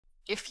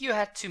if you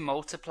had to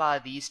multiply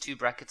these two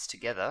brackets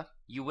together,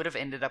 you would have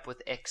ended up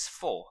with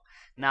x4.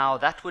 Now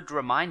that would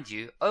remind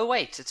you, oh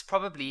wait, it's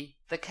probably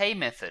the k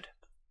method.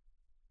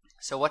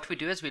 So what we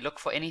do is we look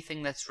for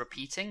anything that's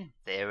repeating.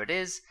 There it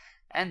is,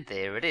 and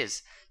there it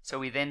is. So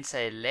we then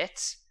say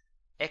let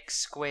x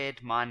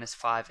squared minus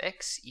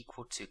 5x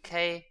equal to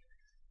k,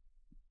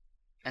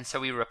 and so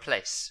we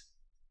replace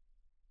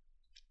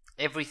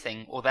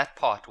everything, or that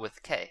part,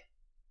 with k.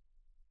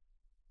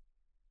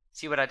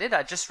 See what I did?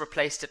 I just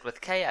replaced it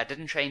with k. I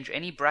didn't change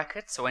any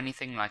brackets or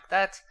anything like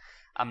that.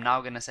 I'm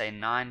now going to say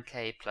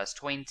 9k plus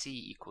 20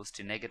 equals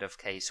to negative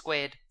k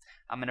squared.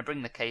 I'm going to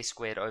bring the k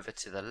squared over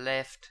to the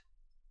left,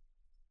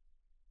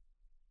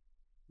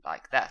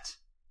 like that.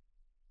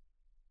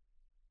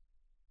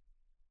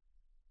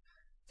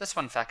 This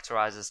one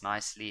factorizes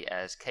nicely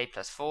as k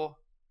plus 4,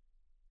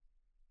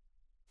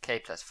 k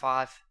plus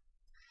 5,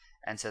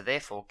 and so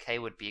therefore k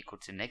would be equal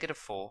to negative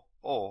 4,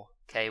 or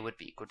k would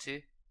be equal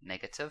to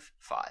negative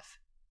 5.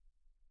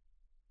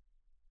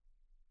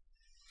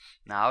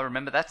 Now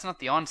remember, that's not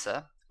the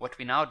answer. What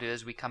we now do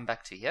is we come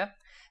back to here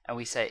and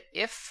we say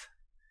if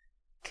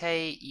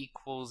k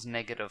equals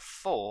negative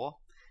 4,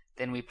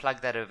 then we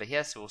plug that over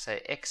here. So we'll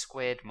say x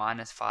squared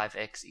minus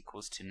 5x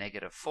equals to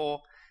negative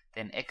 4,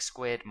 then x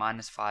squared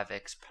minus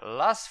 5x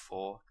plus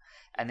 4,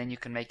 and then you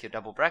can make your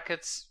double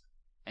brackets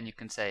and you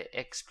can say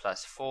x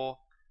plus 4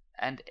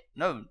 and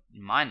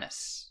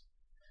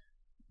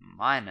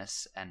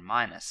minus and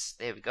minus.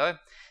 There we go.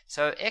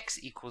 So x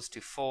equals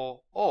to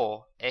 4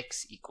 or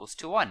x equals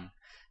to 1.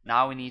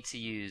 Now we need to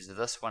use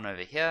this one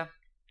over here.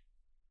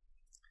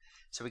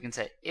 So we can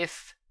say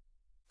if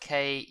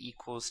k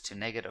equals to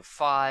negative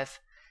 5,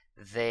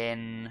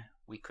 then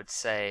we could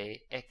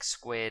say x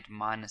squared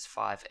minus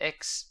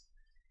 5x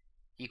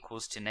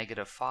equals to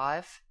negative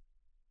 5.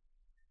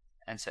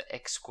 And so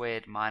x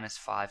squared minus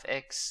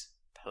 5x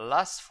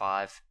plus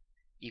 5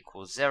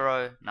 equals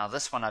 0. Now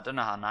this one, I don't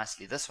know how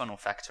nicely this one will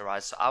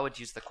factorize, so I would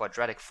use the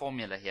quadratic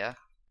formula here.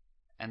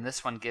 And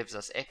this one gives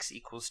us x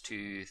equals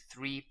to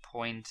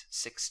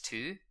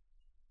 3.62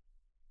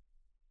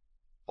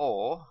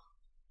 or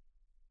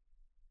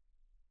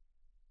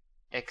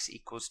x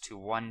equals to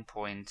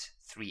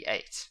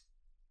 1.38.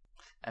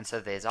 And so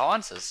there's our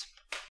answers.